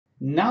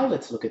Now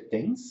let's look at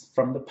things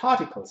from the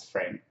particles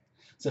frame.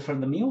 So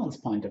from the muon's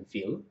point of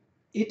view,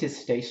 it is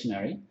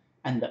stationary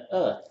and the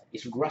Earth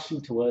is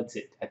rushing towards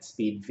it at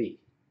speed v.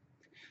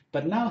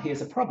 But now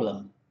here's a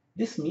problem.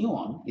 This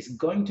muon is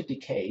going to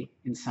decay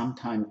in some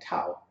time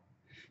tau.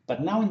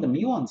 But now in the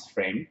muon's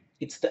frame,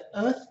 it's the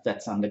Earth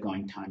that's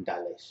undergoing time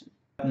dilation.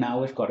 But now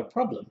we've got a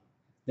problem.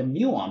 The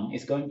muon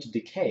is going to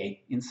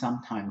decay in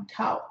some time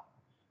tau.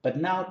 But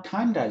now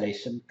time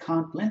dilation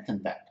can't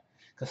lengthen that,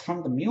 because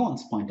from the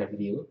muon's point of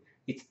view,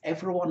 it's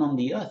everyone on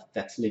the Earth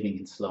that's living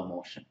in slow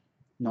motion,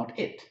 not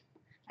it.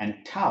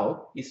 And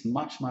tau is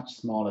much, much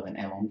smaller than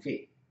L on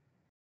V.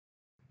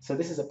 So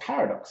this is a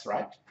paradox,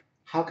 right?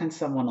 How can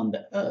someone on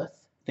the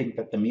Earth think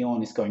that the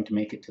muon is going to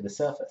make it to the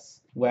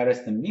surface,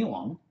 whereas the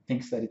muon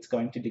thinks that it's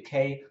going to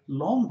decay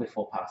long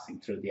before passing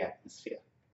through the atmosphere?